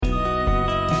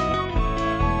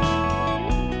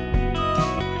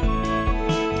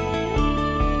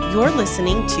You're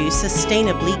listening to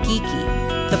Sustainably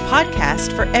Geeky, the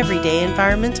podcast for everyday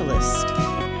environmentalists.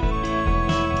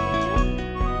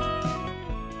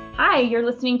 Hi, you're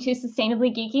listening to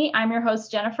Sustainably Geeky. I'm your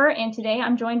host, Jennifer, and today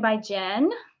I'm joined by Jen.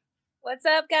 What's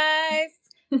up, guys?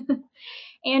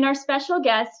 And our special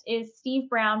guest is Steve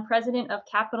Brown, president of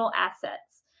Capital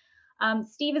Assets.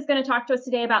 Steve is going to talk to us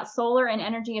today about solar and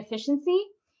energy efficiency.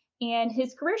 And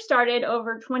his career started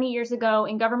over 20 years ago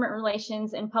in government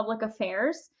relations and public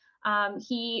affairs.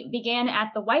 He began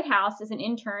at the White House as an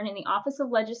intern in the Office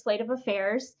of Legislative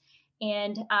Affairs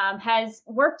and has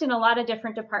worked in a lot of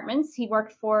different departments. He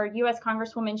worked for U.S.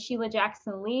 Congresswoman Sheila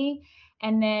Jackson Lee,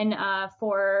 and then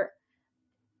for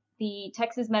the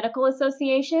Texas Medical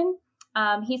Association.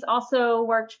 He's also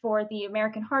worked for the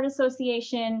American Heart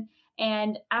Association.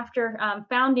 And after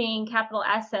founding Capital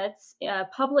Assets, a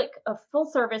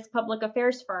full-service public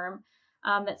affairs firm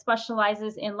that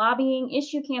specializes in lobbying,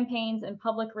 issue campaigns, and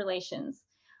public relations.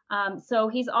 So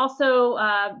he's also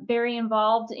very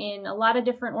involved in a lot of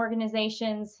different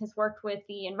organizations, has worked with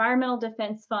the Environmental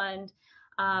Defense Fund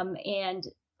and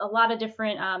a lot of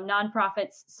different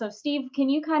nonprofits. So Steve, can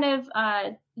you kind of,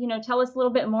 tell us a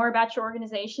little bit more about your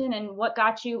organization and what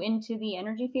got you into the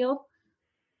energy field?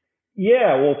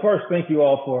 Yeah, well, first, thank you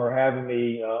all for having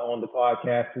me on the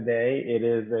podcast today. It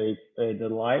is a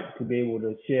delight to be able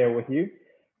to share with you.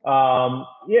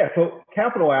 So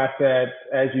Capital Assets,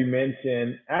 as you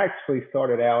mentioned, actually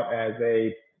started out as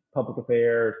a public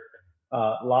affairs,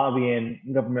 lobbying,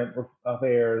 government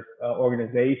affairs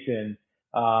organization,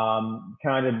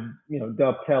 kind of,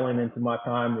 dovetailing into my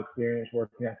time and experience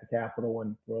working at the Capitol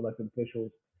and for elected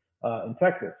officials in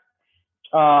Texas.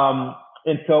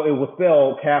 And so it was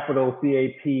spelled Capital,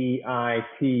 C-A-P-I-T-O-L,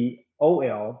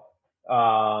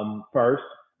 first,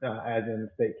 as in the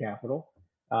state capital.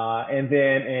 And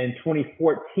then in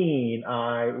 2014,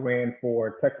 I ran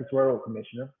for Texas Railroad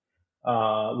Commissioner,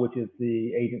 which is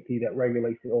the agency that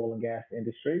regulates the oil and gas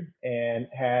industry, and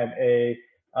had an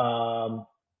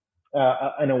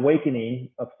awakening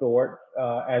of sorts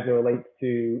as it relates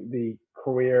to the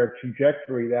career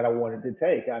trajectory that I wanted to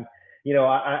take.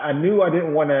 I knew I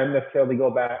didn't want to necessarily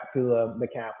go back to the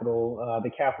Capitol.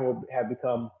 The Capitol had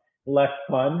become less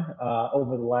fun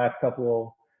over the last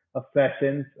couple of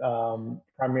sessions,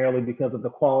 primarily because of the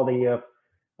quality of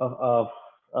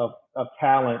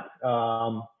talent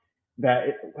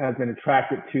that has been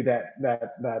attracted to that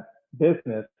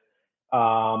business.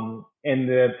 And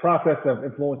the process of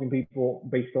influencing people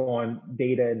based on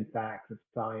data and facts and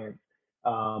science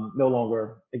no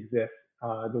longer exists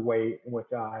the way in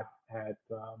which I've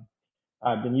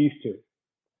been used to.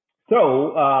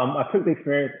 So I took the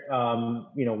experience,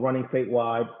 running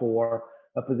statewide for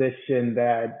a position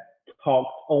that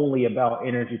talked only about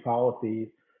energy policies.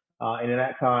 And at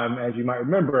that time, as you might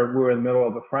remember, we were in the middle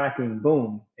of a fracking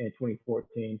boom in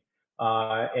 2014.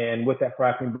 And with that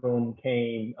fracking boom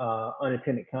came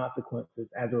unintended consequences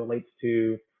as it relates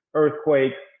to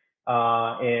earthquakes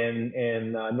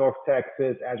in North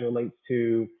Texas, as it relates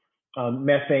to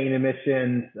methane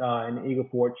emissions in the Eagle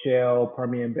Ford Shale,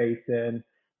 Permian Basin,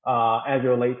 as it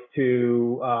relates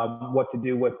to what to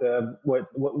do with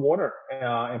water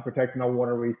and protecting our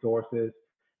water resources,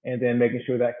 and then making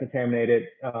sure that contaminated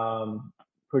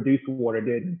produced water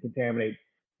didn't contaminate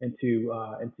into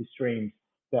streams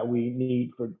that we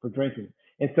need for drinking.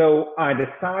 And so I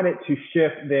decided to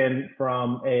shift then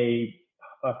from a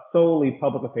solely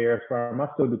public affairs firm. I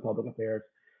still do public affairs.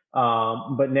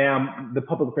 But now the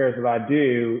public affairs that I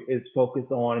do is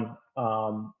focused on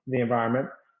the environment,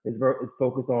 it's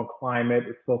focused on climate,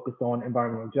 it's focused on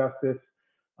environmental justice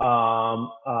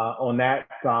on that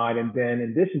side. And then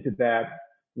in addition to that,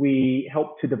 we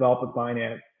help to develop and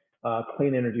finance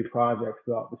clean energy projects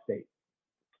throughout the state,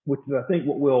 which is, I think,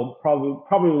 what we'll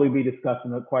probably be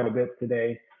discussing quite a bit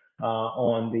today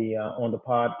on the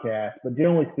podcast. But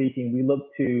generally speaking, we look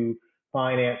to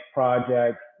finance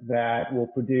projects that will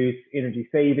produce energy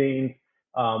savings,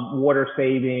 water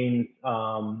savings,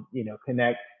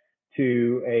 connect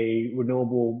to a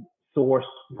renewable source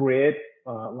grid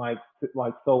like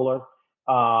solar,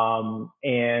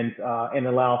 and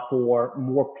allow for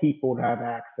more people to have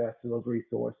access to those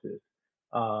resources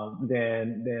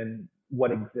than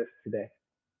what exists today.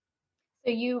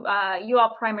 So you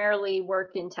all primarily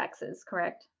work in Texas,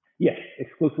 correct? Yes,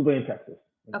 exclusively in Texas.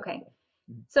 Okay.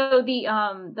 So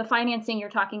the financing you're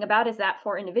talking about, is that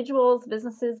for individuals,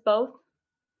 businesses, both?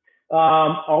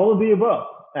 All of the above,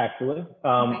 actually.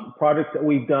 Okay. Projects that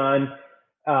we've done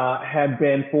have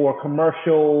been for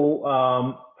commercial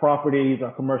properties,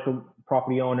 commercial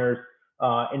property owners,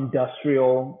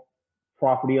 industrial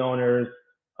property owners,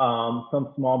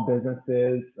 some small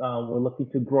businesses. We're looking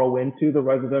to grow into the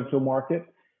residential market.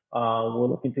 We're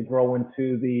looking to grow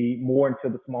into more into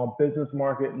the small business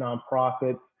market,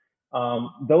 nonprofits.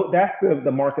 Though that's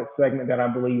the market segment that I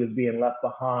believe is being left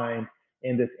behind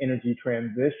in this energy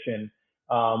transition.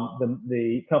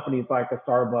 The companies like a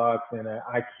Starbucks and a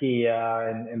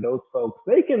IKEA and those folks,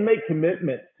 they can make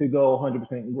commitments to go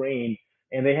 100% green,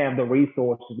 and they have the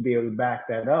resources to be able to back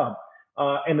that up.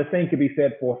 And the same could be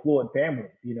said for affluent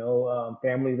families.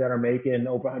 Families that are making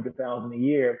over 100,000 a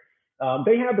year,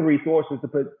 they have the resources to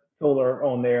put solar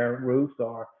on their roofs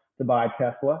or to buy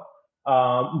Tesla.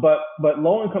 But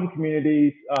low-income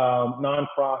communities,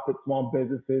 nonprofits, small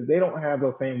businesses, they don't have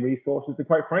those same resources. And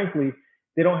quite frankly,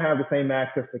 they don't have the same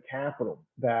access to capital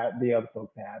that the other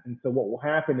folks have. And so what will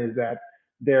happen is that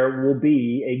there will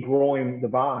be a growing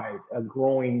divide, a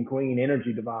growing green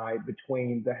energy divide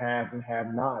between the haves and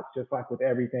have-nots, just like with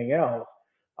everything else.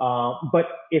 But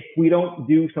if we don't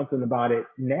do something about it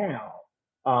now,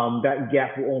 that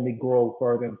gap will only grow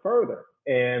further and further.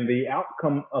 And the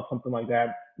outcome of something like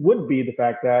that would be the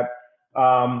fact that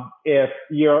if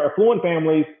your affluent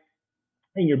families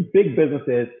and your big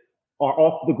businesses are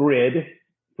off the grid,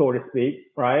 so to speak,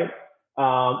 right?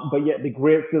 But yet the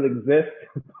grid still exists,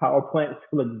 power plants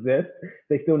still exist,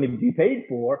 they still need to be paid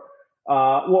for.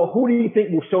 Well, who do you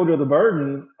think will shoulder the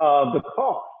burden of the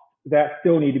cost that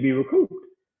still need to be recouped?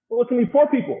 Well, it's going to be poor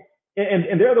people,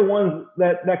 and they're the ones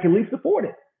that can least afford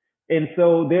it. And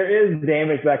so there is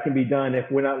damage that can be done if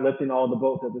we're not lifting all the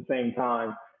boats at the same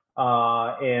time,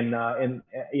 and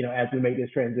as we make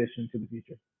this transition to the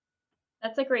future.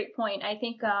 That's a great point. I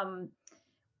think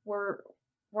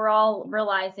we're all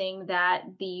realizing that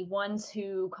the ones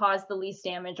who cause the least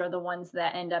damage are the ones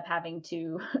that end up having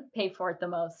to pay for it the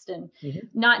most, and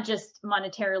not just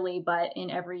monetarily, but in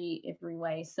every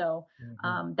way. So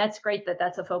that's great that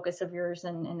that's a focus of yours,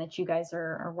 and that you guys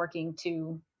are working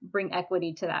to bring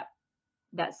equity to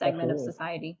that segment Absolutely. of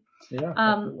society. Yeah.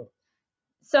 Absolutely.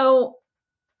 So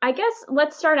I guess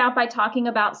let's start out by talking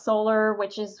about solar,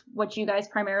 which is what you guys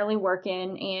primarily work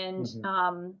in, and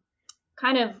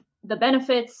kind of the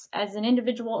benefits as an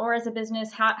individual or as a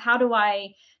business. How do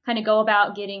I kind of go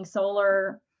about getting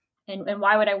solar, and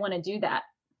why would I want to do that?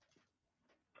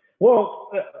 Well,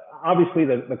 obviously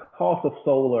the cost of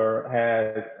solar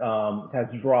has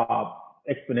dropped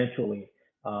exponentially,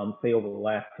 say over the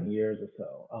last 10 years or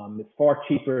so. It's far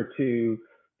cheaper to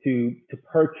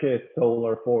purchase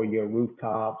solar for your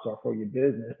rooftops or for your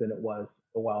business than it was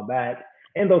a while back,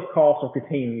 and those costs are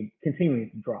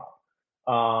continuing to drop.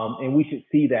 And we should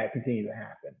see that continue to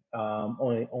happen.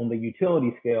 On the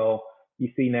utility scale, you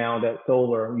see now that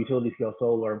utility scale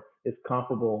solar is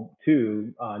comparable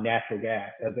to natural gas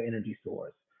as an energy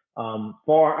source.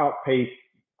 Far outpaced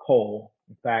coal.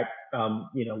 In fact,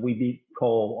 we beat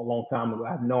coal a long time ago.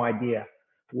 I have no idea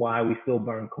why we still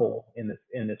burn coal in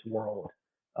this world,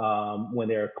 when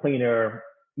there are cleaner,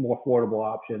 more affordable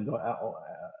options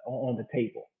on the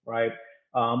table, right?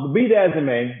 But be that as it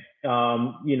may,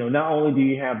 not only do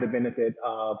you have the benefit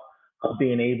of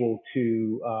being able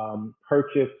to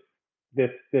purchase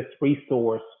this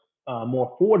resource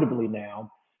more affordably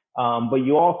now, but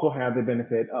you also have the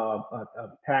benefit of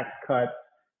tax cuts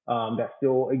that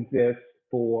still exist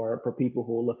for people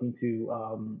who are looking to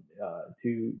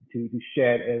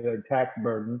shed their tax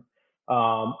burden,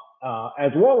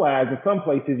 as well as in some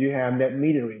places you have net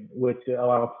metering, which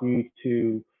allows you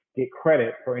to get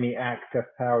credit for any excess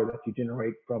power that you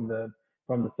generate from the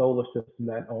solar system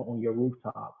that on your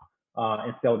rooftop,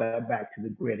 and sell that back to the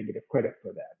grid and get a credit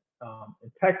for that.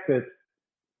 In Texas,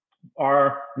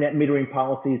 our net metering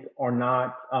policies are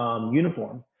not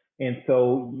uniform, and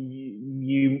so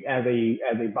you as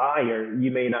a buyer, you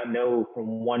may not know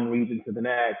from one region to the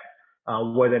next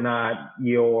whether or not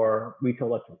your retail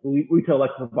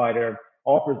electric provider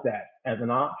offers that as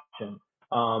an option,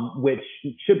 which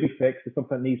should be fixed. It's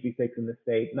something that needs to be fixed in the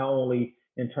state, not only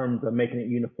in terms of making it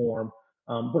uniform,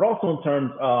 but also in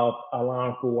terms of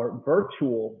allowing for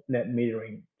virtual net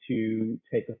metering to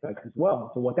take effect as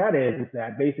well. So what that is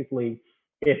that basically,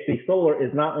 if the solar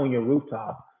is not on your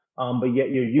rooftop, but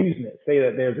yet you're using it, say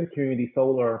that there's a community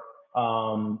solar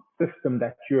system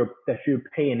that you're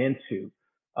paying into,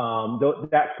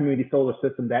 that community solar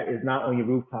system that is not on your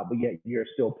rooftop, but yet you're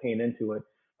still paying into it,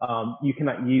 you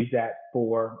cannot use that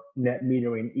for net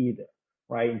metering either,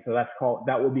 right? And so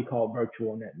that would be called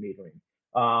virtual net metering.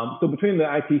 So between the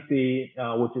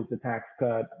ITC, which is the tax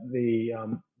cut,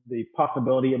 the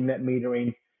possibility of net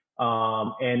metering,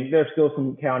 and there's still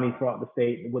some counties throughout the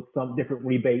state with some different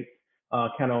rebates,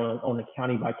 kind of on a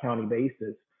county by county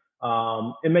basis.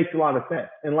 It makes a lot of sense.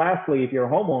 And lastly, if you're a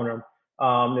homeowner,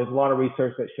 There's a lot of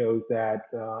research that shows that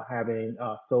having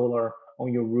solar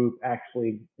on your roof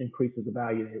actually increases the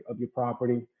value of your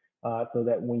property, so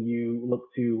that when you look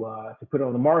to put it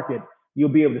on the market, you'll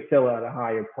be able to sell it at a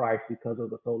higher price because of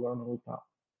the solar on the rooftop.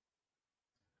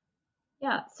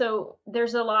 Yeah, so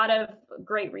there's a lot of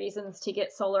great reasons to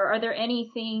get solar. Are there any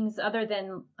things other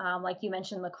than, like you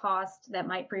mentioned, the cost that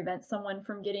might prevent someone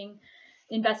from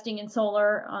investing in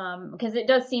solar? Because it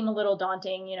does seem a little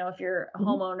daunting, if you're a Mhm.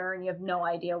 homeowner and you have no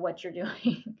idea what you're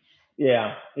doing.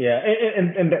 Yeah, yeah,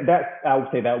 and that I would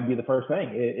say that would be the first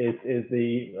thing is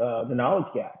the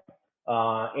knowledge gap,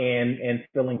 and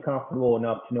feeling comfortable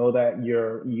enough to know that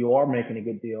you are making a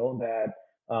good deal, that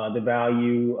the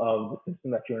value of the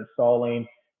system that you're installing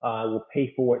will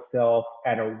pay for itself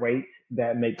at a rate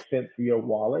that makes sense for your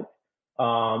wallet.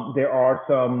 There are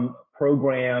some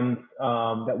programs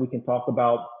that we can talk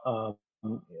about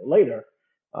later,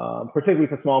 particularly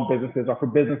for small businesses or for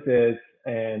businesses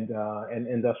and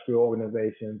industrial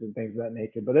organizations and things of that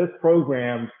nature. But there's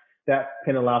programs that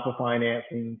can allow for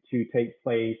financing to take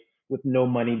place with no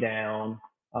money down,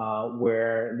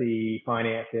 where the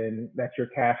financing that your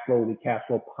cash flow will be cash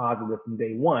flow positive from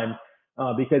day one,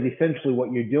 because essentially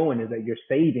what you're doing is that you're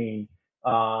saving,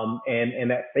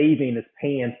 and that saving is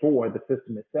paying for the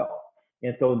system itself.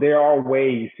 And so there are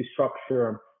ways to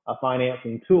structure a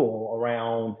financing tool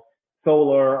around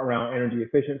solar, around energy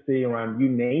efficiency, around you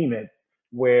name it,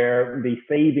 where the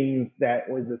savings that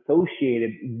was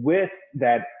associated with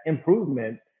that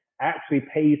improvement actually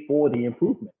pays for the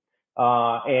improvement.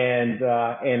 And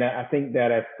I think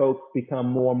that as folks become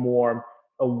more and more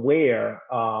aware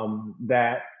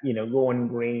that going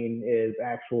green is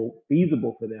actual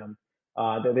feasible for them,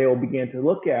 that they will begin to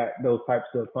look at those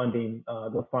types of funding,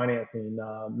 those financing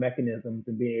mechanisms,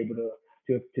 and be able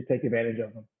to take advantage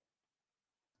of them.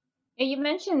 And you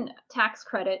mentioned tax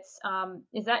credits.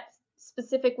 Is that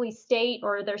specifically state,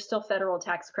 or are there still federal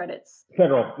tax credits?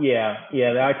 Federal, yeah,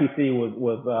 yeah. The ITC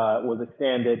was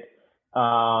extended,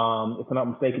 if I'm not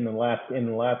mistaken, in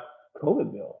the last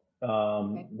COVID bill,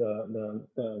 Okay.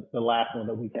 the last one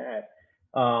that we had,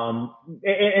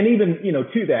 and even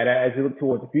to that, as we look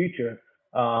towards the future,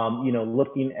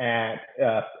 looking at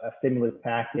a stimulus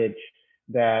package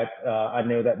that I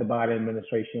know that the Biden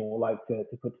administration would like to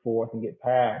put forth and get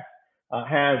passed,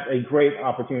 has a great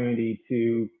opportunity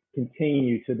to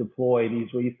continue to deploy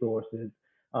these resources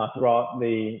throughout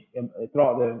the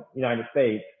United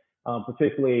States,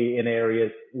 particularly in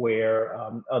areas where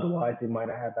otherwise they might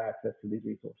not have access to these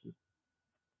resources.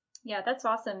 Yeah, that's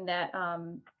awesome that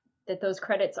that those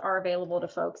credits are available to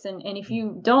folks. And if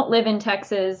you don't live in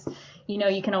Texas,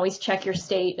 you can always check your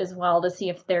state as well to see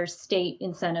if there's state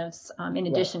incentives in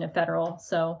addition to federal.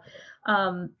 So,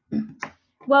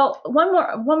 well,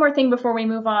 one more thing before we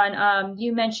move on.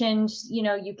 You mentioned,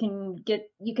 you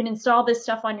can install this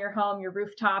stuff on your home, your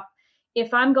rooftop.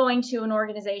 If I'm going to an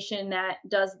organization that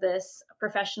does this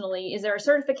professionally, is there a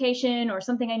certification or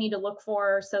something I need to look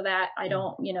for so that I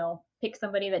don't, pick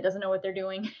somebody that doesn't know what they're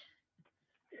doing?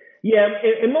 Yeah,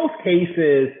 in most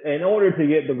cases, in order to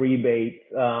get the rebates,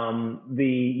 the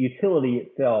utility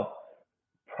itself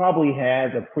probably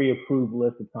has a pre-approved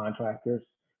list of contractors,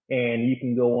 and you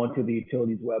can go onto the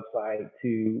utility's website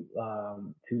to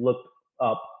look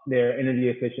up their energy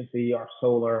efficiency or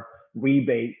solar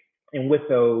rebates. And with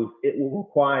those, it will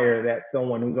require that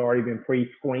someone who's already been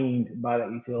pre-screened by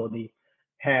that utility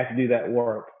has to do that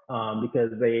work,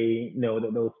 because they know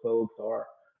that those folks are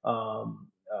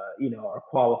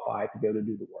qualified to be able to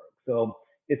do the work. So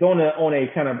it's on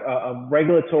a kind of a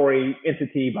regulatory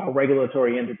entity by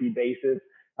regulatory entity basis.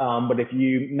 But if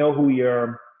you know who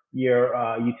your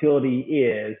utility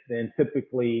is, then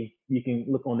typically you can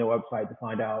look on their website to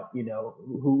find out,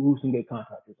 who some good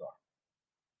contractors are.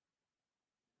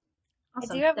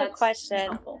 Awesome. I do have a question.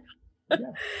 Helpful. Yeah.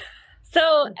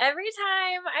 So every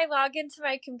time I log into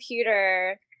my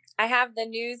computer, I have the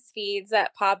news feeds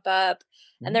that pop up,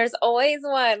 and there's always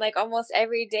one like almost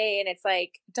every day, and it's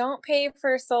like, don't pay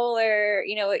for solar,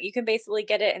 you can basically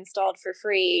get it installed for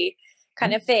free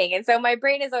kind of thing. And so my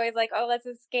brain is always like, oh, that's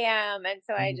a scam. And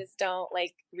so I just don't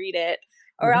read it.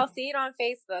 Or I'll see it on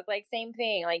Facebook, same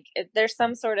thing. There's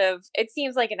some sort of, it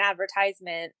seems like an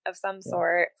advertisement of some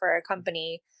sort for a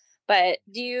company. But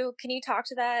can you talk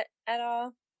to that at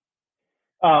all?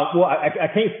 Well, I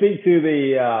can't speak to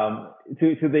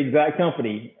the exact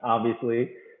company,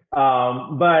 obviously,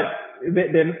 but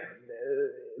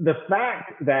the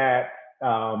fact that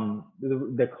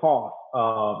the cost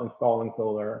of installing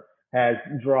solar has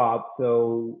dropped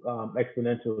so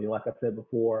exponentially, like I said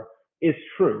before, is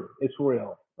true. It's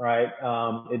real, right?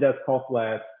 It does cost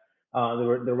less.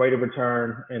 The rate of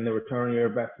return and the return on your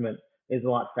investment is a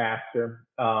lot faster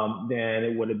than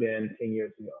it would have been 10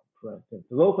 years ago, for instance.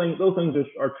 So those things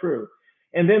are true.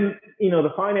 And then,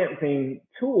 the financing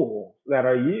tools that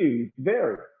are used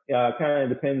vary. Kind of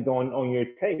depends on your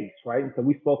taste, right? So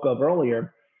we spoke of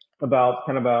earlier about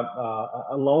kind of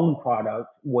a loan product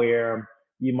where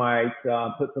you might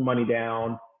put some money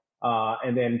down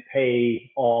and then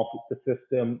pay off the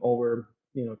system over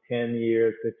 10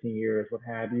 years, 15 years, what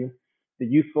have you. The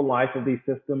useful life of these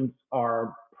systems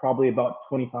are probably about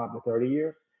 25 to 30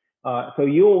 years. So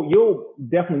you'll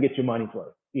definitely get your money's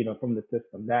worth, from the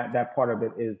system. That part of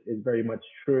it is very much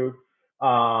true.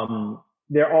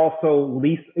 There are also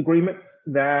lease agreements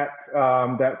that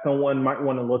someone might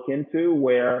want to look into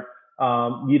where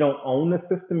you don't own the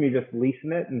system, you're just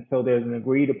leasing it, and so there's an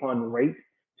agreed upon rate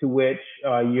to which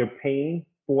you're paying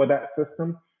for that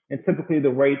system. And typically the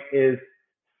rate is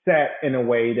set in a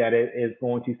way that it is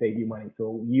going to save you money.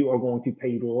 So you are going to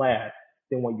pay less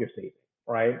than what you're saving,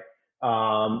 right?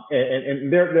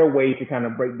 And there are ways to kind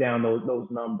of break down those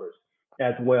numbers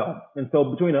as well. And so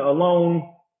between a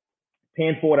loan,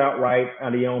 paying for it outright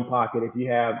out of your own pocket, if you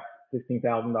have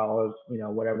 $16,000,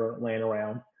 whatever, laying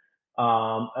around,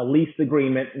 a lease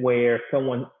agreement where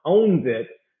someone owns it,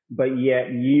 but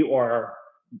yet you're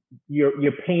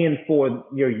paying for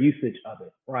your usage of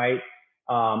it, right?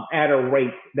 At a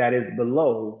rate that is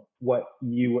below what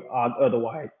you would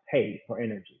otherwise pay for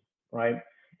energy, right?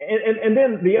 And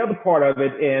then the other part of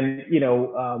it, and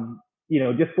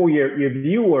just for your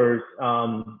viewers,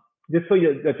 just so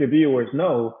that your viewers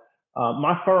know,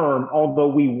 my firm, although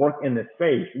we work in this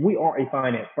space, we are a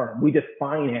finance firm. We just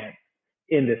finance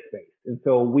in this space, and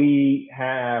so we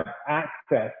have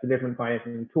access to different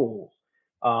financing tools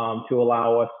to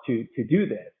allow us to do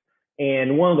this.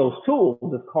 And one of those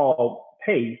tools is called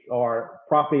PACE, or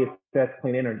Property Assessed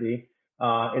Clean Energy.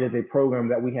 It is a program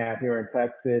that we have here in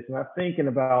Texas, and I think in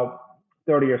about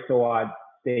 30 or so odd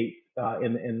states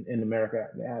in America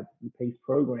that have the PACE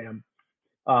program.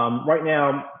 Right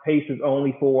now, PACE is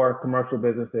only for commercial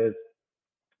businesses,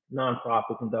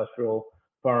 nonprofits, industrial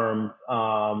firms,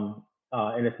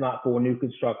 and it's not for new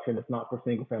construction. It's not for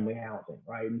single-family housing,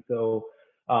 right? And so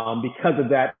because of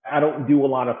that, I don't do a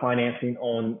lot of financing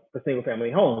for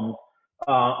single-family homes.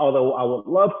 Although I would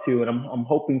love to, and I'm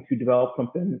hoping to develop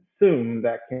something soon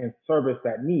that can service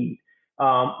that need.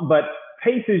 But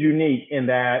PACE is unique in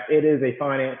that it is a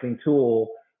financing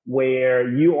tool where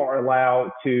you are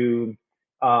allowed to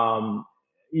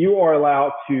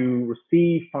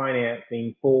receive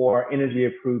financing for energy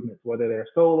improvements, whether they're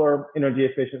solar, energy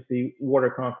efficiency,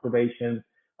 water conservation,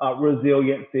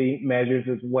 resiliency measures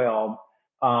as well.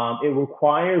 It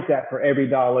requires that for every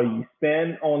dollar you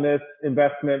spend on this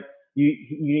investment, you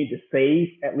need to save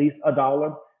at least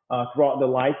 $1 throughout the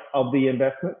life of the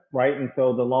investment, right? And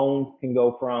so the loans can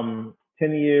go from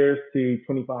 10 years to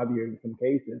 25 years in some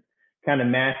cases, kind of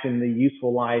matching the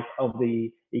useful life of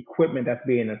the equipment that's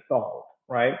being installed,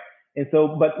 right? And so,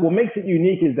 but what makes it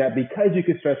unique is that because you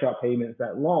can stretch out payments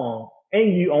that long,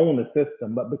 and you own the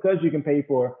system, but because you can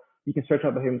stretch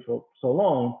out the payments for so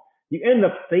long, you end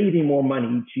up saving more money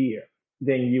each year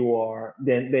than you are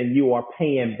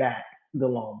paying back the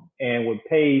loan. And with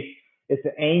PACE, it's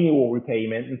an annual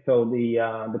repayment, and so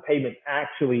the payments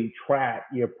actually track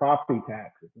your property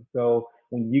taxes. And so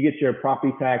when you get your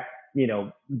property tax,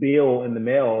 bill in the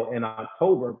mail in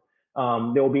October,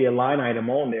 there will be a line item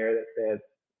on there that says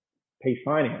PACE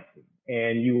financing,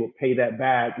 and you will pay that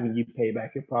back when you pay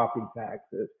back your property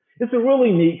taxes. It's a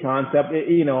really neat concept.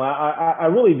 I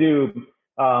really do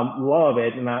love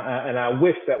it, and I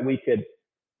wish that we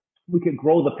could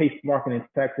grow the PACE market in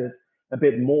Texas a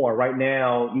bit more. Right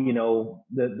now,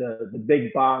 the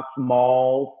big box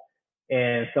malls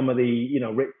and some of the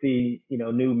ritzy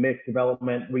new mixed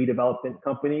development, redevelopment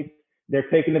companies, they're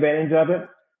taking advantage of it,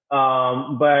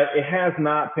 but it has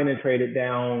not penetrated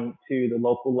down to the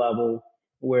local level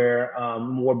where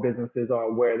more businesses are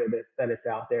aware that it's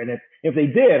out there. And if they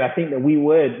did, I think that we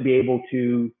would be able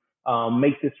to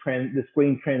make this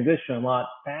green transition a lot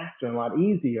faster and a lot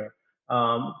easier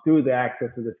through the access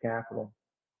to this capital.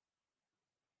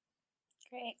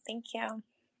 Great, thank you.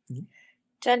 Mm-hmm.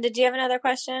 Jen, did you have another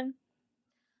question?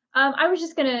 I was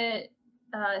just going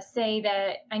to say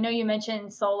that I know you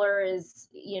mentioned solar is,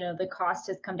 the cost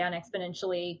has come down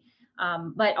exponentially,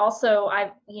 but also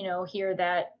I, hear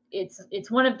that it's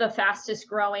one of the fastest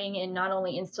growing in not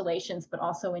only installations but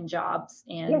also in jobs,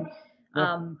 and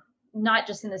not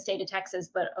just in the state of Texas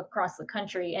but across the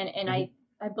country. And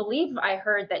mm-hmm. I believe I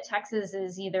heard that Texas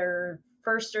is either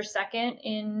first or second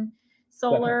in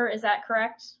solar. Second. Is that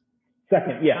correct?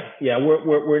 Second, yeah.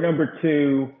 We're number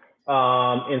 2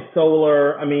 In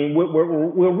solar, I mean,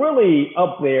 we're really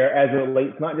up there as it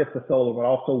relates not just to solar, but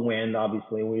also wind.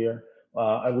 Obviously, we are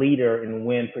a leader in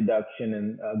wind production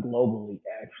and globally,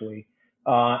 actually.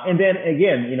 And then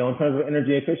again, you know, in terms of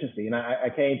energy efficiency, and I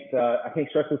can't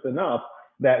stress this enough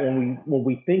that when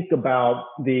we think about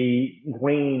the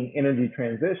green energy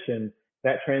transition,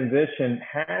 that transition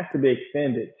has to be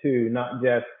extended to not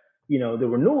just, you know, the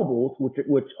renewables,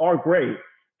 which are great,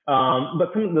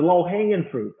 but some of the low hanging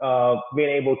fruit of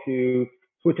being able to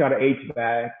switch out of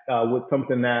HVAC with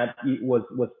something that was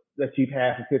that you've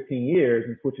had for 15 years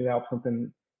and switch it out to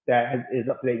something that is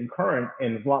up to date and current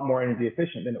and is a lot more energy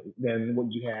efficient than what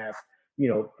you have, you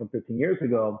know, from 15 years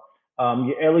ago.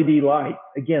 Your LED lights,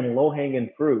 again, low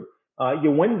hanging fruit.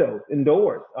 Your windows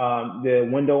indoors, the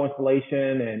window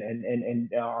installation and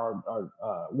our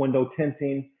window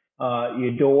tinting,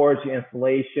 your doors, your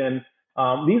installation.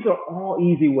 These are all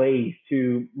easy ways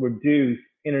to reduce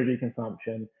energy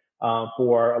consumption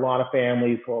for a lot of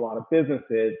families, for a lot of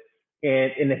businesses.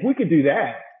 And if we could do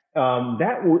that,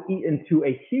 that will eat into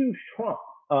a huge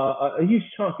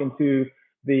chunk into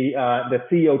the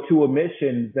CO2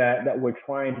 emissions that we're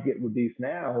trying to get reduced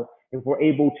now. If we're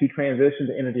able to transition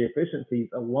to energy efficiencies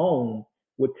alone,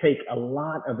 would take a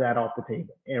lot of that off the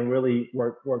table and really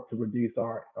work to reduce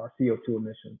our CO2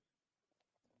 emissions.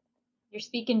 You're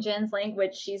speaking Jen's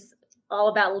language. She's all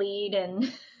about LEED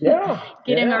and yeah,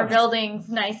 getting our buildings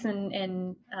nice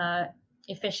and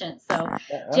efficient. So,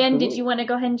 yeah, Jen, did you want to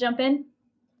go ahead and jump in?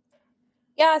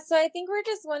 Yeah, so I think we're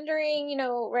just wondering, you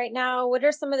know, right now, what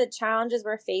are some of the challenges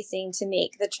we're facing to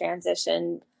make the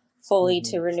transition fully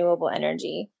to renewable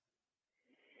energy?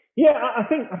 Yeah, I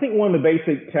think one of the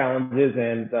basic challenges,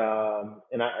 and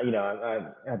I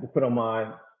have to put on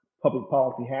my public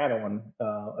policy hat on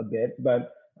a bit,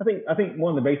 but I think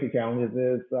one of the basic challenges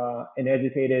is an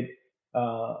educated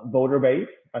voter base.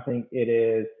 I think it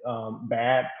is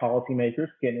bad policymakers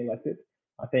getting elected.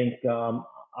 I think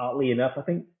oddly enough, I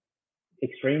think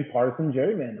extreme partisan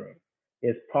gerrymandering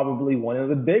is probably one of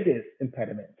the biggest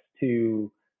impediments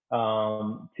to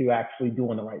actually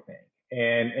doing the right thing.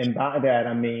 And by that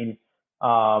I mean,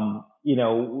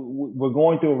 we're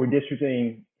going through a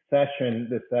redistricting session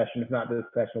this session. If not this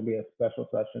session, it'll be a special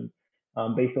session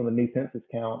based on the new census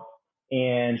count.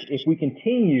 And if we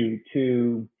continue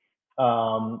to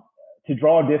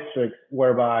draw districts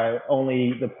whereby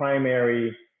only the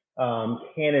primary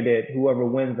candidate, whoever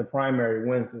wins the primary,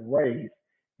 wins the race,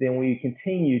 then we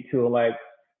continue to elect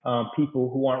people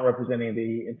who aren't representing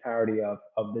the entirety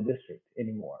of the district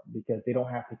anymore, because they don't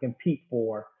have to compete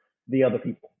for the other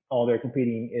people. All they're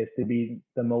competing is to be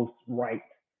the most right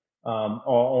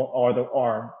or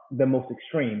the most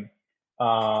extreme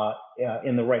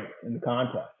in the race, in the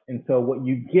contest. And so what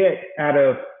you get out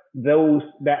of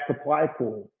that supply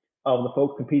pool of the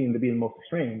folks competing to be the most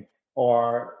extreme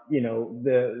are, you know,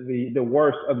 the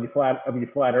worst of your flat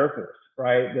earthers,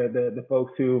 right? The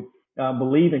folks who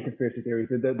believe in conspiracy theories,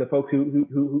 the folks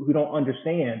who don't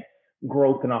understand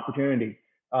growth and opportunity,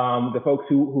 the folks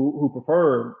who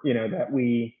prefer, you know, that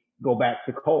we go back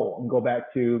to coal and go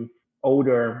back to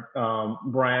older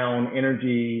brown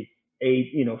energy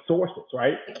sources,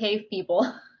 right? Cave people.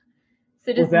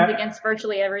 Citizens against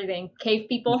virtually everything. Cave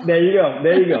people. There you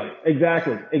go.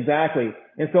 Exactly.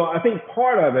 And so I think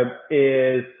part of it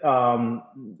is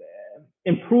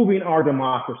improving our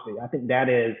democracy. I think that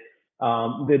is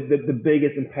the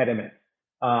biggest impediment.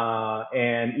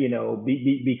 And you know,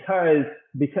 because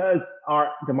our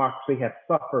democracy has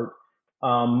suffered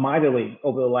mightily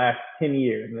over the last 10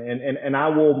 years, and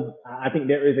I think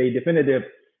there is a definitive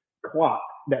clock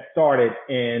that started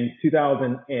in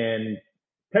 2000 and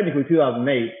technically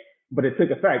 2008, but it took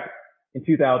effect in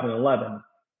 2011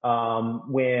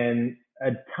 when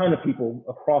a ton of people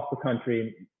across the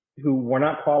country who were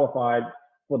not qualified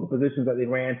for the positions that they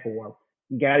ran for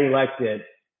got elected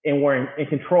and were in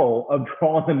control of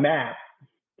drawing the map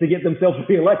to get themselves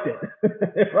reelected.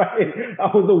 Right?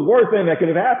 That was the worst thing that could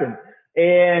have happened.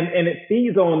 And it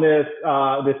feeds on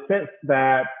this sense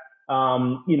that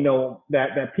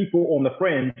that people on the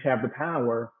fringe have the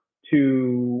power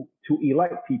to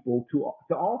elect people to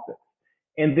office.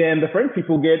 And then the French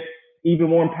people get even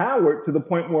more empowered to the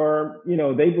point where, you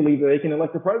know, they believe that they can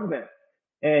elect the president.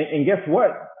 And guess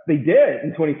what? They did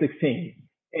in 2016.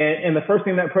 And the first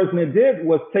thing that president did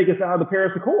was take us out of the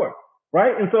Paris Accord,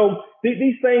 right? And so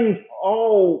these things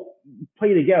all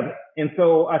play together. And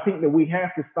so I think that we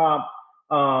have to stop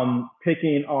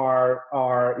picking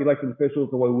our elected officials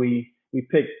the way we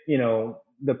pick, you know,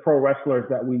 the pro wrestlers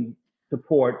that we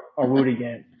support or root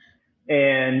against,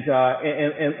 and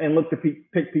look to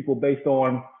pick people based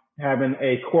on having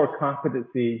a core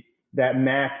competency that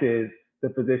matches the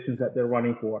positions that they're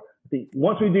running for. I think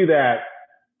once we do that,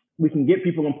 we can get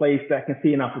people in place that can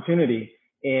see an opportunity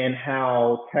in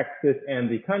how Texas and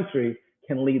the country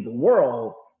can lead the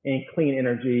world in clean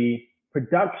energy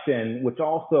production, which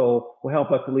also will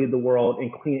help us to lead the world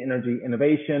in clean energy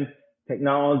innovation,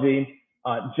 technology,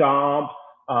 jobs,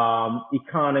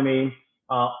 economy.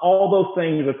 All those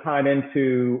things are tied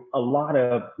into a lot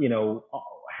of,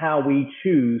 how we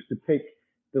choose to pick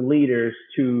the leaders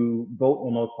to vote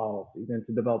on those policies and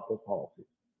to develop those policies.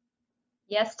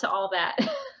 Yes to all that.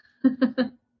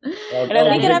 And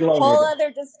we can have a whole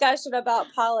other discussion about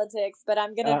politics, but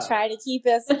I'm going to try to keep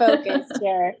us focused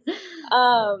here.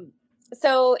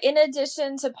 So in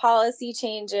addition to policy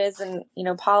changes and,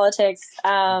 politics,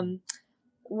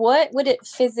 what would it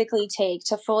physically take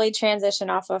to fully transition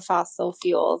off of fossil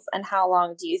fuels, and how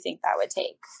long do you think that would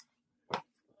take?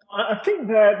 I think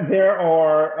that there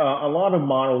are a lot of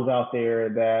models out there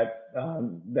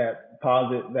that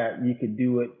posit that you could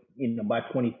do it, by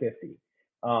 2050.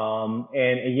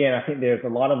 And again, I think there's a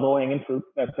lot of low-hanging fruit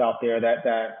that's out there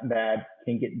that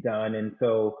can get done. And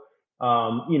so,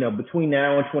 between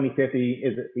now and 2050,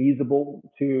 is it feasible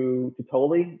to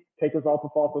totally take us off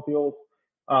of fossil fuels?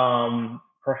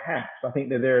 Perhaps. I think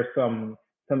that there's some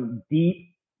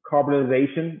deep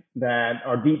decarbonization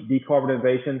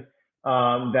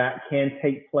that can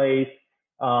take place,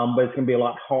 but it's going to be a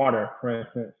lot harder, for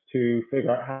instance, to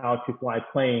figure out how to fly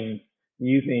planes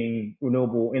using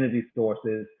renewable energy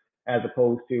sources, as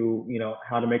opposed to,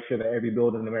 how to make sure that every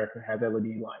building in America has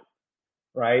LED lights,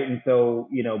 right? And so,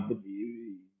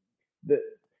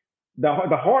 the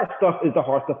hard stuff is the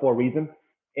hard stuff for a reason.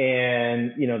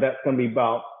 And, that's going to be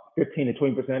about 15 to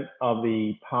 20% of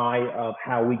the pie of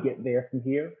how we get there from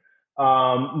here.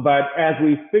 But as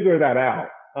we figure that out,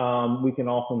 we can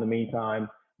also, in the meantime,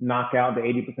 knock out the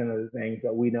 80% of the things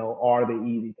that we know are the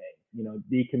easy things,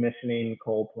 decommissioning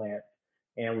coal plants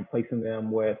and replacing them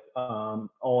with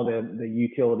all the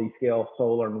utility scale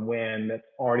solar and wind that's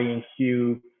already in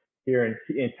queue here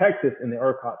in Texas in the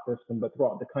ERCOT system, but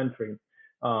throughout the country.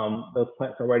 Those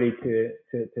plants are ready to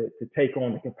take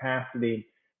on the capacity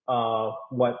of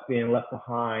what's being left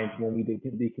behind when we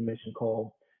decommission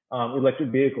coal. Electric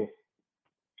vehicles.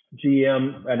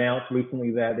 GM announced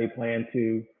recently that they plan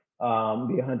to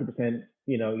be 100%,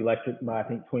 electric by, I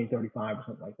think, 2035 or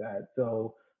something like that.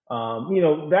 So,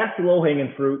 that's the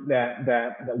low-hanging fruit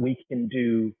that we can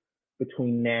do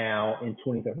between now and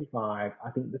 2035.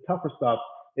 I think the tougher stuff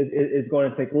is going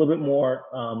to take a little bit more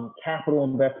capital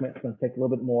investment. It's going to take a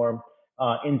little bit more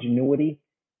ingenuity,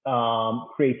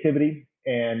 creativity,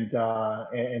 and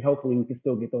hopefully we can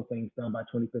still get those things done by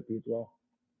 2050 as well.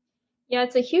 Yeah,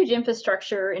 it's a huge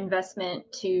infrastructure investment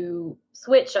to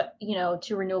switch,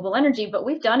 to renewable energy, but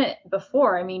we've done it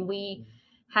before. I mean, we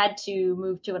had to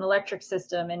move to an electric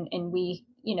system, and we,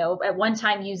 at one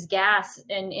time used gas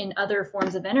and in other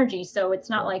forms of energy. So it's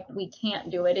not like we can't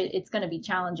do it. It's going to be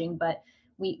challenging, but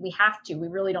we have to. We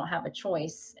really don't have a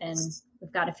choice, and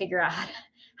we've got to figure out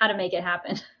how to make it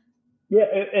happen. Yeah,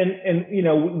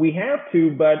 and we have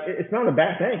to, but it's not a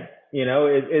bad thing.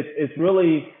 It's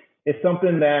really, it's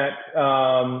something that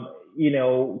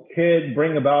could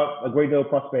bring about a great deal of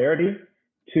prosperity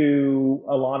to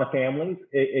a lot of families.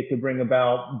 It could bring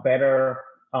about better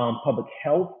public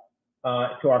health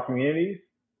to our communities.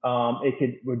 It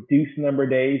could reduce the number of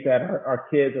days that our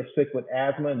kids are sick with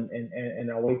asthma and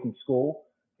are away from school,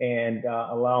 and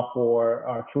allow for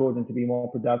our children to be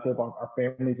more productive, our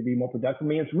families to be more productive. I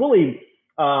mean, it's really,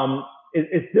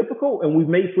 it's difficult, and we've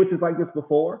made switches like this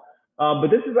before, but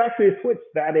this is actually a switch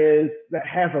that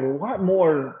has a lot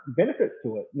more benefits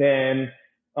to it than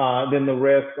the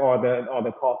risk or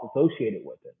the cost associated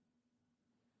with it.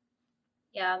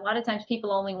 Yeah, a lot of times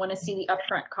people only want to see the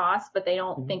upfront cost, but they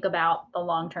don't think about the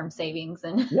long-term savings.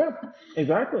 And yeah,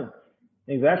 exactly.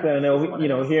 I know,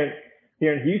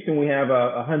 here in Houston, we have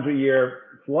a 100-year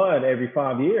flood every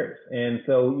 5 years. And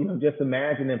so, just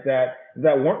imagine if that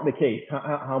weren't the case,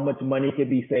 how much money could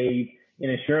be saved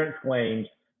in insurance claims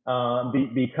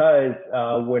because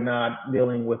we're not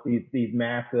dealing with these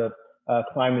massive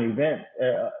climate events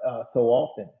so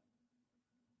often.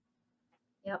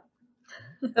 Yep.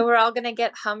 So we're all going to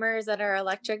get Hummers that are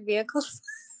electric vehicles?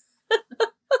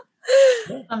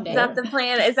 Someday. Is that the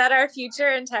plan? Is that our future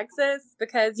in Texas?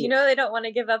 Because they don't want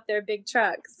to give up their big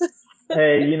trucks.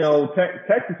 Hey,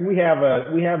 Texas, we have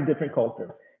a different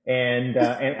culture, and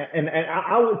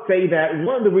I would say that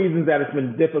one of the reasons that it's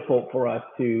been difficult for us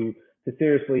to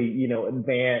seriously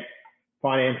advance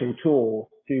financial tools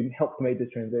to help make this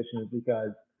transition is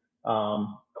because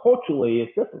culturally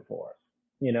it's different for us.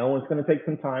 It's going to take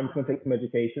some time, it's going to take some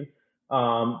education.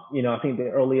 I think the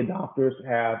early adopters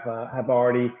have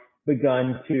already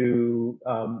begun to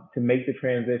make the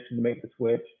transition, to make the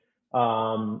switch.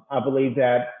 I believe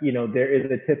that there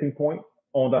is a tipping point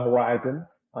on the horizon,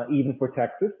 even for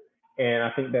Texas, and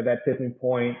I think that tipping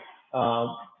point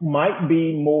might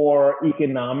be more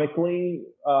economically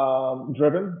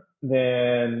driven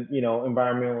than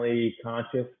environmentally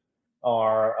conscious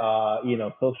or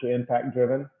social impact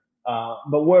driven.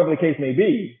 But wherever the case may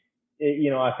be,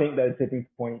 I think that the tipping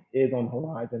point is on the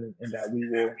horizon, and that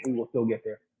we will still get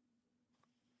there.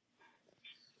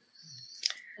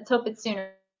 Let's hope it's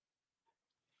sooner.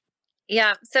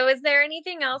 Yeah. So is there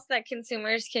anything else that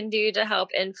consumers can do to help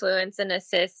influence and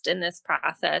assist in this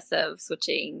process of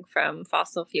switching from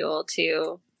fossil fuel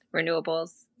to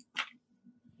renewables?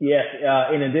 Yes.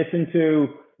 In addition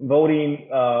to voting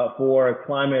for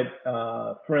climate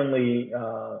friendly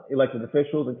elected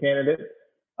officials and candidates,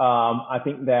 I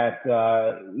think that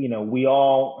we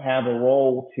all have a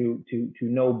role to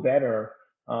know better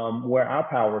where our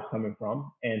power is coming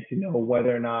from, and to know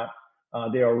whether or not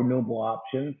there are renewable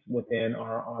options within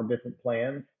our different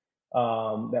plans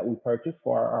that we purchase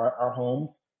for our homes.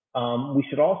 We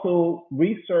should also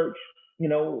research,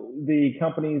 the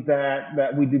companies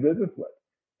that we do business with,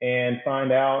 and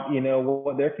find out,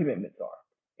 what their commitments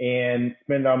are, and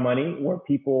spend our money where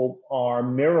people are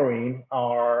mirroring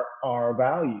our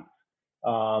values.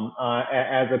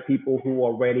 As a people who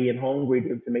are ready and hungry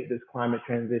to make this climate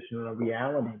transition a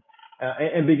reality,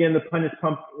 and begin to punish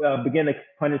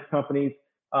companies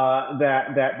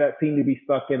that seem to be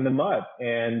stuck in the mud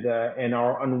and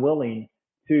are unwilling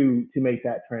to make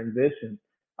that transition.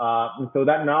 And so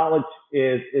that knowledge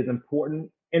is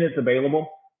important, and it's available.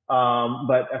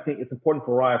 But I think it's important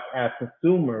for us as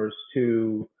consumers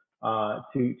to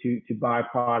buy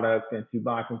products and to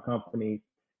buy from companies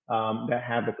that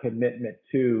have a commitment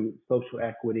to social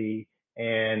equity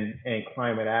and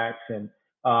climate action,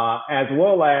 as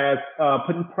well as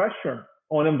putting pressure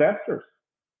on investors,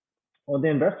 on the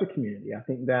investor community. I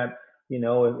think that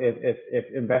if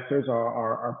investors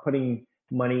are putting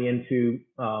money into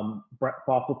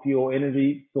fossil fuel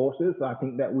energy sources, I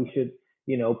think that we should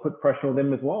put pressure on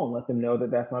them as well, and let them know that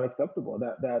that's not acceptable,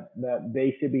 that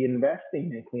they should be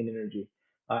investing in clean energy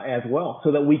as well,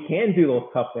 so that we can do those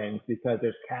tough things, because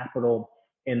there's capital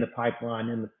in the pipeline,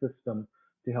 in the system,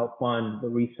 to help fund the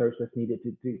research that's needed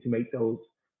to make those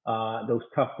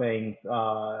tough things,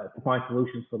 to find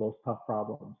solutions for those tough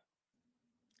problems.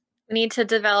 We need to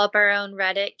develop our own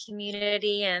Reddit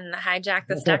community and hijack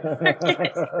the stock market.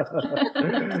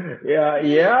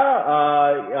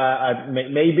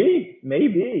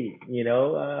 Maybe.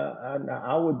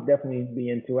 I would definitely be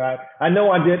into it. I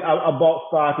know I did. I bought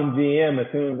stock in GM as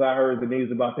soon as I heard the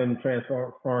news about them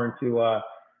transferring to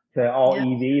all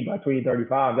EV by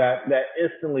 2035. That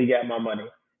instantly got my money.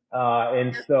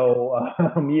 And so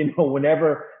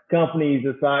whenever companies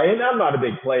decide, and I'm not a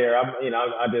big player,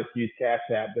 I just use Cash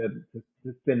App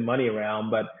to send money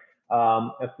around. But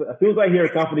as soon as I hear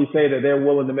a company say that they're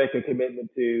willing to make a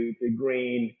commitment to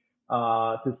green,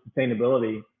 to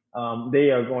sustainability,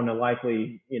 they are going to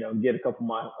likely, get a couple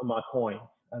of my coins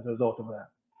as a result of that.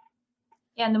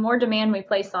 Yeah, and the more demand we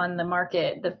place on the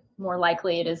market, the more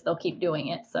likely it is they'll keep doing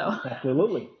it. So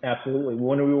absolutely. We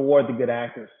want to reward the good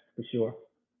actors, for sure.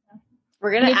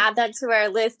 We're going to add that to our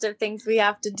list of things we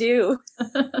have to do.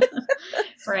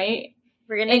 Right.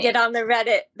 We're going to get on the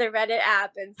Reddit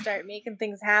app and start making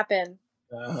things happen.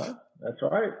 That's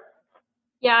right.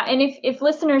 Yeah. And if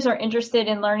listeners are interested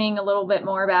in learning a little bit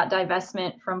more about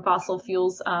divestment from fossil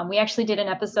fuels, we actually did an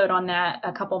episode on that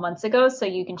a couple months ago. So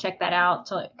you can check that out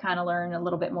to kind of learn a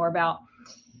little bit more about,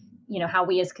 how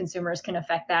we as consumers can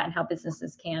affect that, and how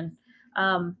businesses can.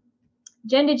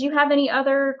 Jen, did you have any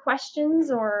other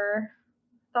questions or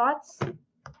thoughts?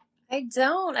 I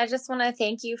don't. I just want to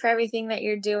thank you for everything that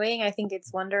you're doing. I think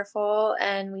it's wonderful,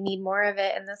 and we need more of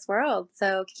it in this world.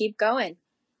 So keep going.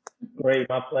 Great,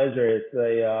 my pleasure.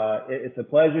 It's a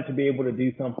pleasure to be able to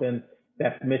do something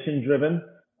that's mission driven,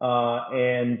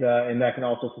 and that can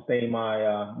also sustain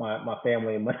my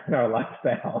family and our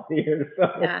lifestyle here.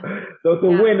 So it's a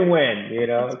win-win.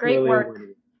 It's great really work.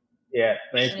 Yeah,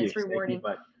 thank you. It's rewarding. Thank you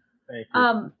much. Thank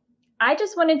you. I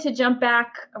just wanted to jump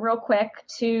back real quick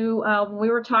to when we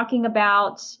were talking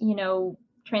about,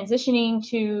 transitioning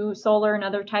to solar and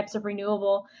other types of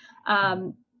renewable.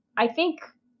 I think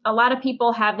a lot of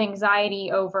people have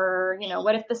anxiety over,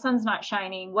 what if the sun's not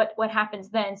shining? What happens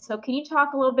then? So can you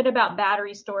talk a little bit about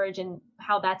battery storage and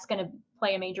how that's going to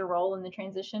play a major role in the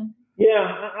transition?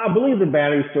 Yeah, I believe the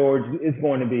battery storage is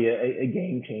going to be a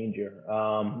game changer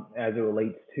as it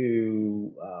relates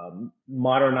to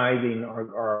modernizing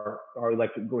our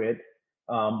electric grid,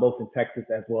 both in Texas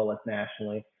as well as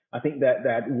nationally. I think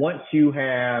that once you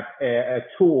have a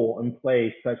tool in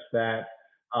place such that,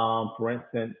 for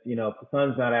instance, if the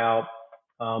sun's not out,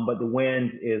 but the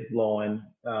wind is blowing,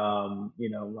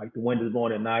 like the wind is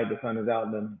blowing at night, the sun is out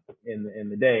in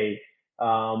the day,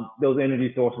 those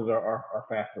energy sources are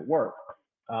fast at work.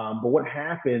 But what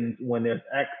happens when there's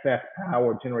excess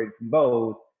power generated from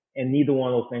both and neither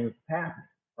one of those things is happening,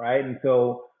 right? And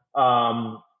so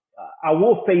I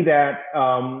will say that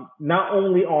not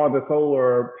only are the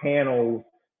solar panels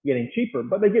getting cheaper,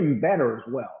 but they're getting better as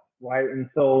well, right? And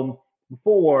so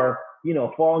before,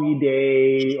 foggy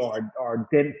day or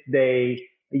dense day,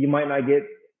 you might not get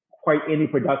quite any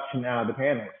production out of the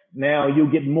panels. Now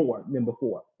you'll get more than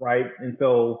before, right? And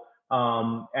so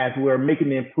as we're making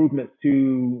the improvements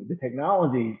to the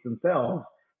technologies themselves,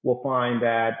 we'll find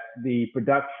that the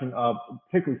production of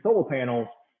particularly solar panels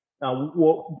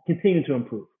will continue to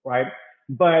improve, right?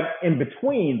 But in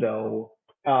between, though,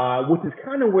 which is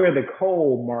kind of where the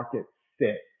coal market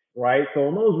sits, right? So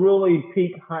on those really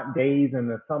peak hot days in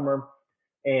the summer,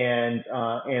 and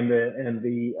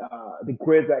the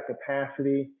grid's at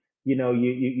capacity,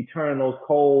 you turn those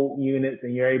coal units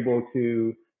and you're able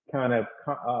to kind of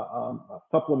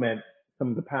supplement some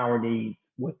of the power needs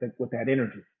with that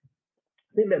energy.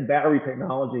 I think that battery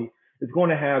technology is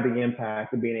going to have the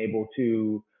impact of being able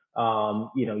to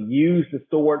use the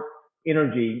stored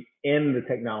energy in the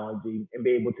technology and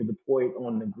be able to deploy it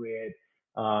on the grid,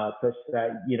 such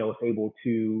that it's able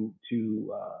to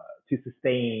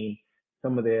sustain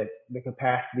some of the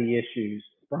capacity issues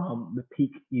from the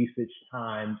peak usage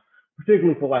times,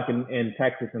 particularly for like in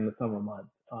Texas in the summer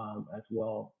months as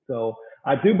well. So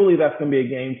I do believe that's going to be a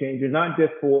game changer, not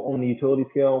just for on the utility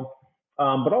scale,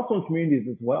 but also in communities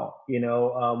as well.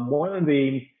 One of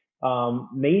the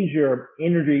major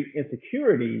energy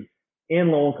insecurities in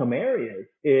low-income areas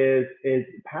is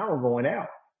power going out,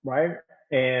 right?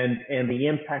 And the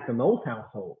impact on those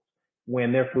households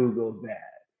when their food goes bad,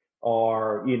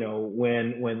 or when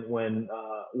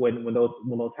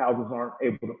those houses aren't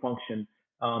able to function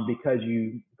because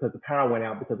the power went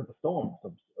out because of a storm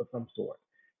of some sort.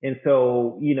 And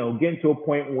so getting to a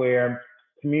point where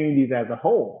communities as a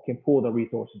whole can pull the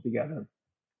resources together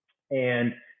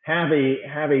and have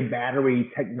a battery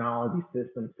technology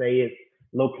system, say it's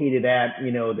located at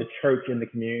the church in the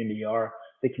community or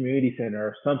the community center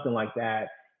or something like that,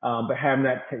 but having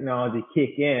that technology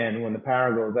kick in when the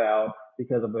power goes out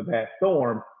because of a bad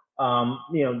storm,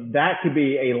 that could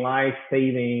be a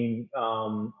life-saving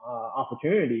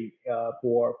opportunity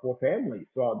for families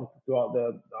throughout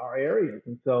our areas.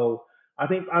 And so I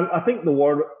think the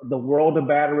world of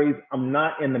batteries. I'm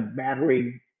not in the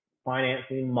battery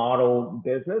financing model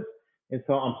business, and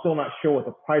so I'm still not sure what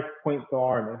the price points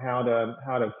are and how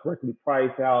to correctly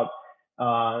price out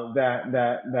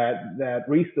that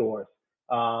resource.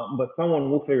 But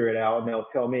someone will figure it out and they'll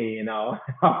tell me, and I'll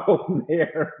go from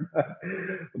there.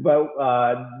 But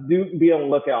do be on the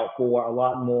lookout for a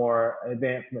lot more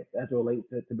advancements as it relates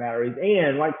to batteries.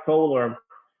 And like solar,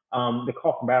 the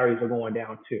cost of batteries are going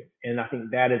down too. And I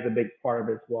think that is a big part of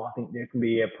it as well. I think there can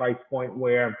be a price point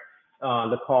where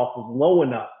the cost is low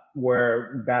enough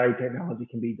where battery technology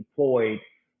can be deployed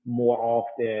more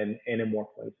often and in more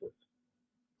places.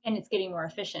 And it's getting more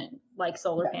efficient, like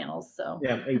solar panels. So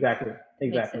yeah, exactly.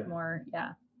 Makes it more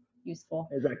useful.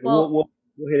 Exactly. We'll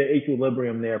hit an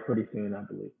equilibrium there pretty soon, I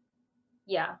believe.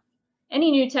 Yeah.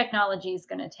 Any new technology is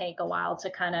going to take a while to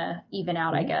kind of even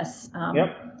out, I guess.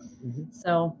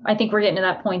 So I think we're getting to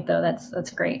that point, though. That's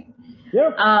great.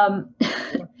 Yeah.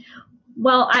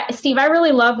 Well, Steve, I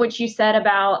really love what you said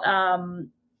about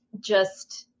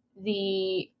just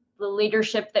the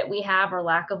leadership that we have, or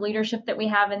lack of leadership that we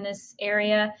have in this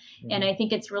area. And I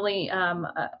think it's really,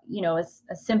 a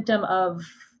symptom of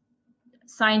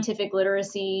scientific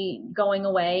literacy going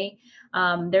away.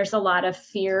 There's a lot of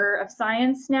fear of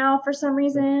science now for some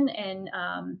reason. And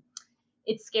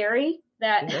it's scary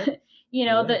that,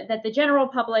 that the general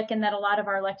public and that a lot of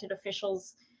our elected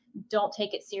officials don't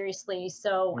take it seriously.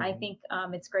 So I think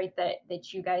it's great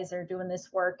that you guys are doing this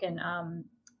work. And,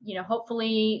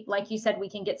 hopefully, like you said, we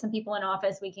can get some people in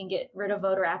office, we can get rid of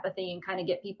voter apathy and kind of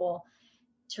get people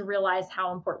to realize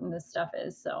how important this stuff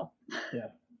is. So yeah,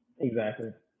 exactly.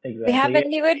 We have a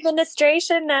new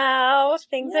administration now.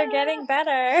 Things are getting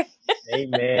better.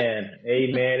 Amen.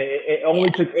 It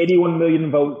only took 81 million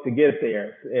votes to get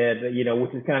there, and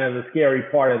which is kind of the scary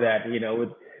part of that.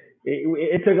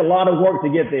 It took a lot of work to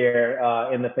get there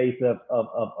in the face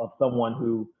of someone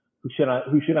who should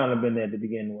not have been there to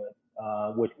begin with,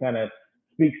 which kind of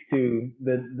speaks to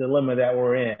the dilemma that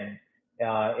we're in.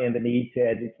 and the need to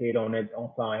educate on it,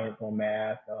 on science, on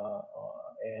math,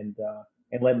 and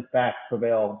letting facts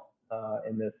prevail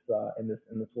in this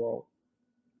world.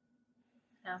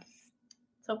 Yeah.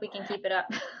 Let's hope we can keep it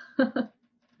up.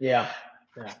 Yeah.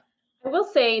 I will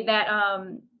say that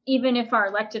even if our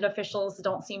elected officials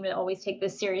don't seem to always take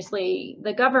this seriously,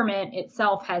 the government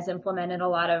itself has implemented a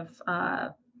lot of,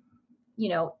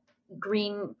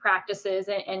 green practices,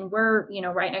 and we're,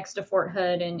 right next to Fort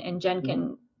Hood, and Jen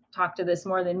can talk to this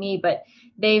more than me, but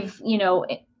they've,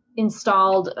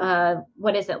 installed,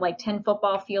 like 10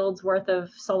 football fields worth of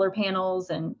solar panels,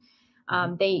 and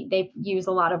they use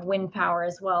a lot of wind power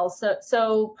as well.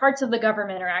 So parts of the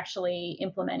government are actually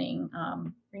implementing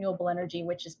renewable energy,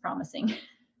 which is promising.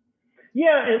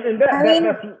 Yeah, and that's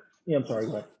I'm sorry,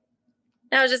 go ahead.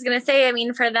 I was just going to say,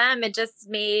 for them, it just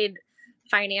made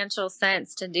financial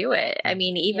sense to do it.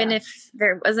 Even if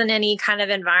there wasn't any kind of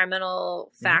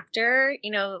environmental factor,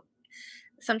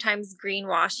 sometimes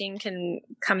greenwashing can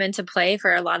come into play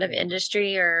for a lot of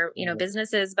industry or,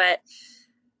 businesses. But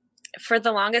for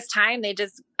the longest time, they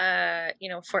just,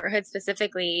 Fort Hood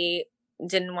specifically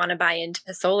didn't want to buy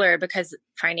into solar because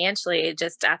financially,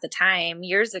 just at the time,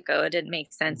 years ago, it didn't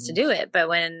make sense to do it. But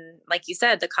when, like you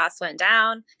said, the cost went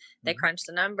down, they crunched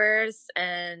the numbers,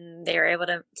 and they were able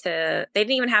to they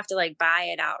didn't even have to buy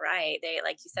it outright. They,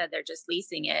 like you said, they're just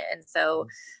leasing it. And so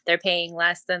they're paying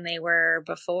less than they were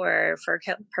before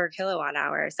per kilowatt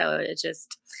hour. So it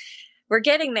just, we're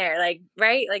getting there,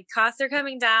 right? Costs are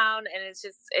coming down, and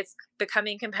it's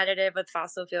becoming competitive with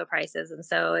fossil fuel prices. And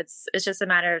so it's just a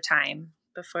matter of time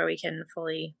before we can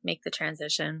fully make the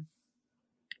transition.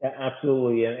 Yeah,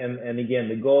 absolutely. And again,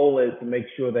 the goal is to make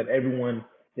sure that everyone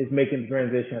is making the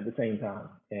transition at the same time.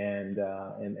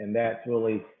 And that's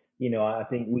really, I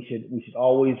think we should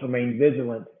always remain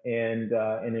vigilant and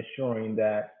ensuring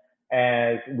that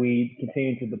as we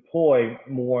continue to deploy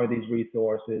more of these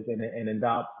resources and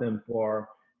adopt them for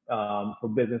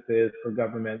businesses, for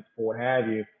governments, for what have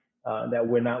you, that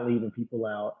we're not leaving people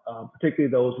out,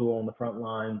 particularly those who are on the front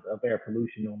lines of air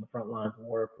pollution, on the front lines of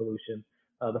water pollution.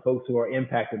 The folks who are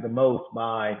impacted the most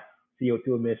by CO2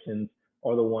 emissions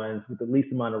are the ones with the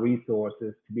least amount of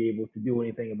resources to be able to do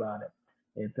anything about it.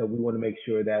 And so we want to make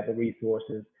sure that the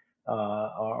resources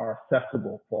are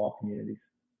accessible for all communities.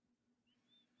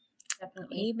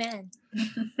 Definitely. Amen.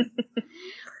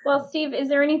 Well, Steve, is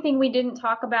there anything we didn't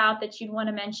talk about that you'd want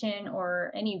to mention,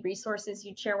 or any resources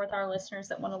you'd share with our listeners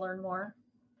that want to learn more?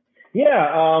 Yeah,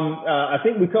 I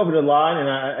think we covered a lot, and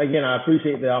I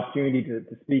appreciate the opportunity to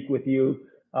speak with you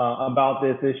about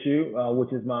this issue,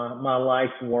 which is my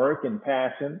life's work and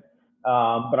passion.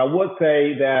 But I would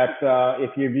say that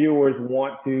if your viewers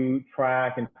want to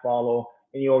track and follow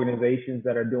any organizations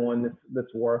that are doing this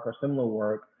work or similar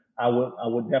work, I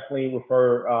would definitely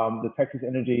refer the Texas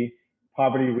Energy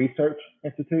Poverty Research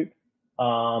Institute,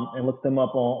 and look them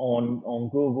up on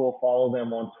Google, follow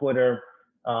them on Twitter.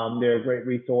 They're a great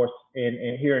resource.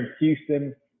 And here in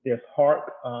Houston, there's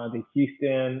HARC, the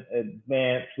Houston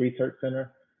Advanced Research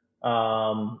Center,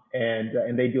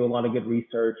 and they do a lot of good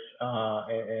research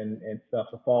and stuff.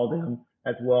 So follow them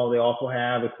as well. They also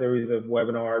have a series of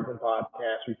webinars and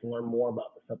podcasts where you can learn more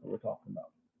about the stuff that we're talking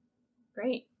about.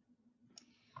 Great.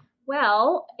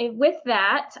 Well, with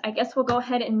that, I guess we'll go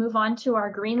ahead and move on to our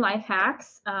Green Life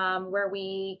Hacks, where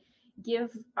we give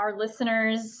our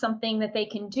listeners something that they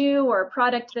can do or a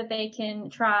product that they can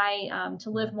try to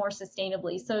live more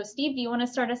sustainably. So, Steve, do you want to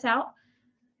start us out?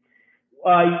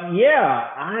 Yeah,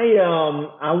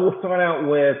 I will start out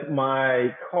with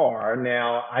my car.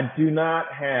 Now, I do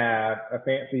not have a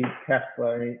fancy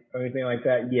Tesla or anything like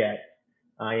that yet.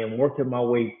 I am working my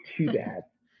way to that.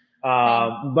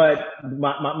 But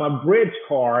my bridge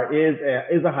car is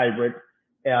a hybrid,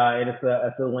 and it's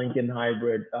a Lincoln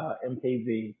hybrid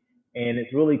MKZ, and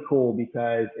it's really cool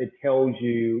because it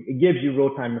gives you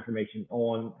real-time information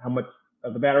on how much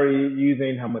of the battery you're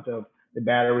using, how much of the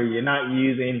battery you're not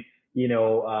using.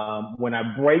 When I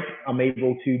brake, I'm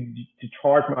able to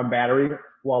charge my battery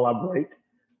while I brake.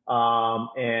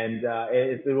 And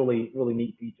it's a really, really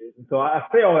neat feature. And so I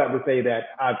say all that to say that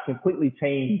I've completely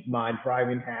changed my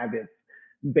driving habits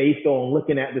based on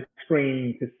looking at the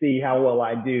screen to see how well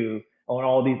I do on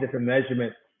all these different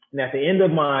measurements. And at the end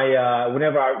of my,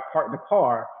 whenever I park the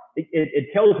car,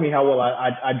 it tells me how well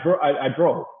I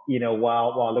drove,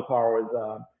 while the car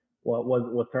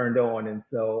was turned on. And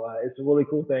so it's a really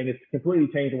cool thing. It's completely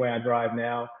changed the way I drive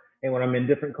now. And when I'm in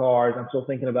different cars, I'm still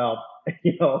thinking about,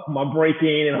 my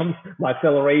braking and my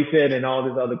acceleration and all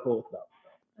this other cool stuff.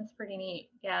 That's pretty neat.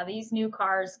 Yeah, these new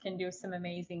cars can do some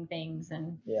amazing things.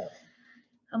 And yeah,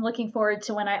 I'm looking forward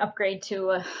to when I upgrade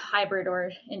to a hybrid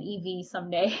or an EV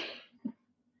someday.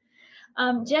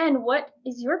 Jen, what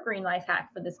is your green life hack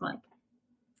for this month?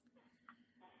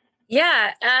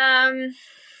 Yeah, I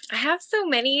have so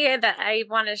many that I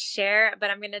want to share, but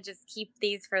I'm going to just keep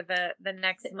these for the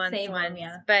next month's ones.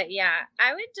 Yeah. But yeah,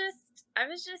 I would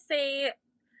just say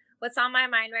what's on my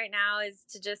mind right now is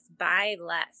to just buy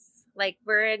less. Like,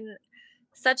 we're in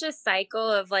such a cycle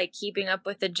of like keeping up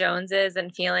with the Joneses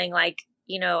and feeling like,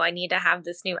 I need to have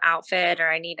this new outfit, or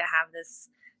I need to have this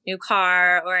new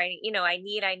car, or I need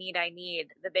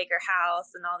the bigger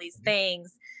house and all these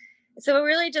things. So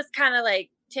really just kind of like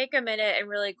take a minute and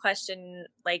really question,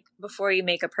 like, before you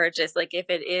make a purchase, like if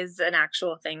it is an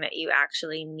actual thing that you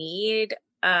actually need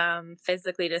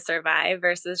physically to survive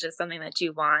versus just something that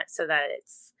you want so that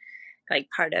it's like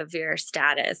part of your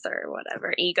status or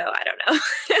whatever, ego, I don't know.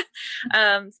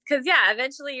 Because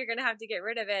eventually you're going to have to get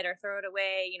rid of it or throw it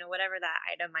away, whatever that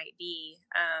item might be.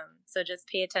 So just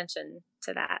pay attention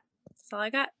to that. That's all I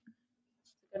got.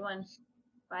 Good one.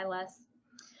 Buy less.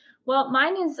 Well,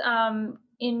 mine is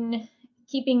in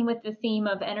keeping with the theme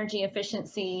of energy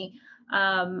efficiency.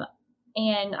 And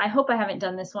I hope I haven't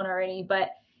done this one already,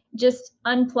 but just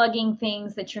unplugging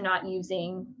things that you're not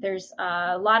using. There's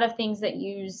a lot of things that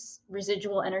use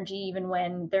residual energy even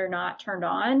when they're not turned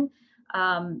on.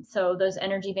 So those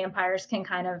energy vampires can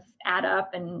kind of add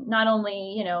up and not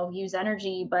only, use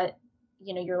energy, but,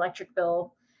 your electric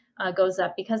bill goes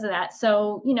up because of that.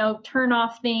 So, turn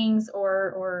off things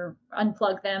or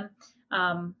unplug them.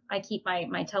 I keep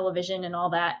my television and all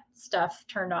that stuff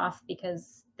turned off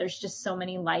because there's just so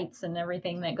many lights and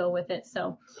everything that go with it.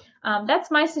 So that's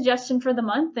my suggestion for the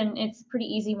month, and it's a pretty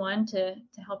easy one to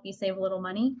help you save a little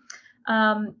money.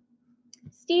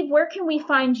 Steve, where can we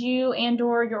find you and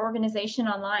or your organization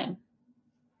online?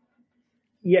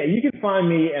 Yeah, you can find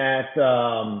me at,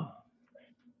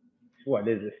 what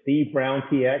is it, Steve Brown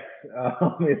TX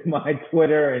is my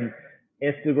Twitter and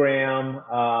Instagram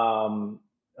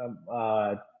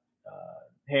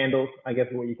handles, I guess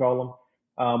is what you call them.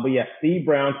 But yeah, Steve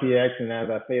Brown TX, and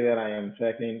as I say that, I am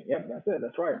checking. Yep, that's it.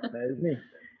 That's right. That is me.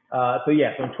 So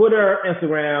yeah, so Twitter,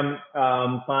 Instagram,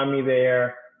 find me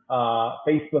there.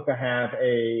 Facebook, I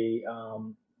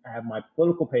have my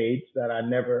political page that I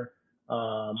never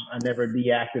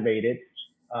deactivated,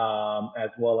 as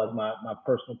well as my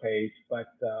personal page. But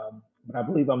I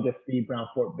believe I'm just Steve Brown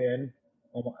Fort Bend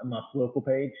on my political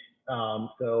page.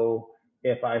 So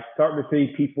if I start to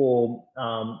see people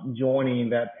joining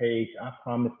that page, I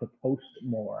promise to post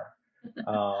more.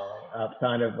 I've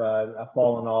kind of I've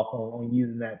fallen off on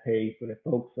using that page, but if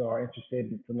folks are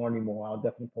interested in learning more, I'll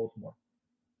definitely post more.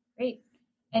 Great.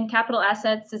 And Capital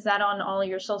Assets, is that on all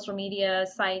your social media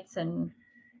sites? And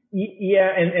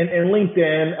yeah, and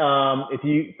LinkedIn. If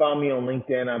you find me on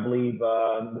LinkedIn, I believe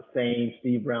the same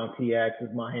Steve Brown TX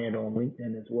is my handle on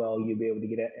LinkedIn as well. You'll be able to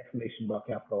get that information about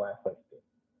Capital Assets too.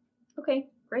 Okay,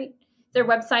 great. Is there a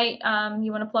website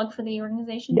you want to plug for the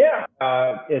organization? Yeah,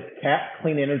 it's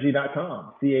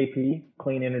capcleanenergy.com,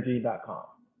 capcleanenergy.com.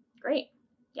 Great.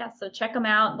 Yeah, so check them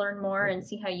out, learn more, and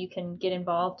see how you can get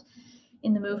involved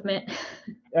in the movement.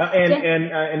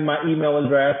 And my email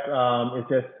address is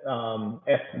just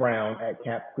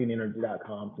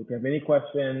sbrown@capcleanenergy.com. So if you have any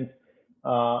questions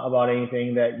about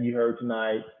anything that you heard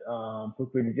tonight, feel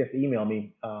free to just email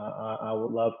me. I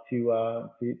would love to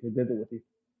visit with you.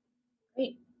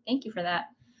 Great. Thank you for that.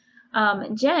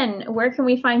 Jen, where can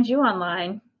we find you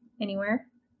online? Anywhere?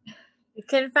 You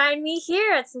can find me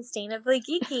here at Sustainably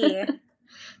Geeky.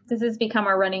 This has become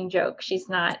our running joke. She's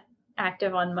not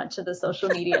active on much of the social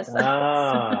media sites.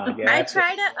 I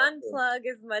try to unplug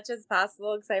as much as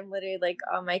possible because I'm literally like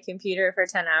on my computer for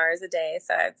 10 hours a day.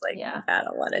 So it's like, I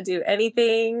don't want to do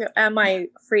anything on my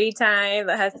free time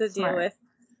that has to deal with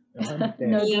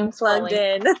being plugged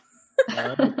in.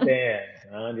 I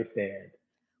understand.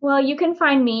 Well, you can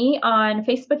find me on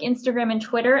Facebook, Instagram, and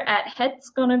Twitter at Het's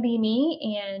Gonna Be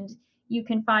Me, and you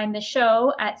can find the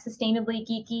show at Sustainably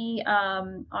Geeky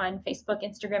on Facebook,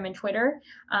 Instagram, and Twitter.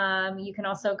 You can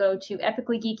also go to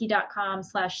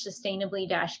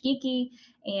epicallygeeky.com/sustainably-geeky.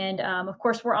 And of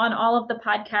course, we're on all of the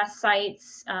podcast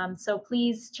sites. So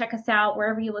please check us out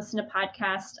wherever you listen to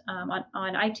podcasts. On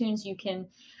iTunes, you can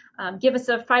give us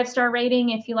a 5-star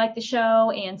rating if you like the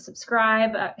show, and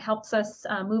subscribe. It helps us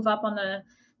move up on the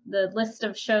list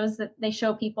of shows that they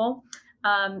show people.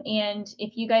 And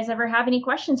if you guys ever have any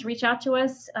questions, reach out to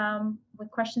us with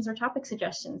questions or topic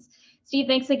suggestions. Steve,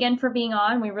 thanks again for being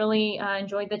on. We really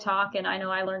enjoyed the talk, and I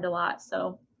know I learned a lot.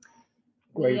 So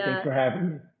great. Thanks for having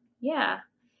me. Yeah.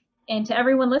 And to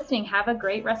everyone listening, have a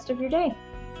great rest of your day.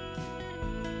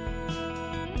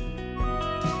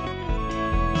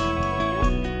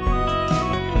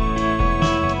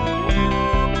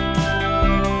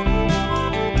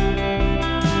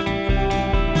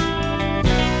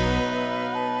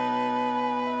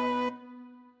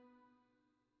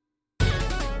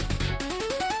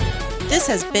 This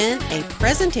has been a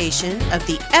presentation of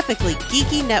the Epically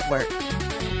Geeky Network.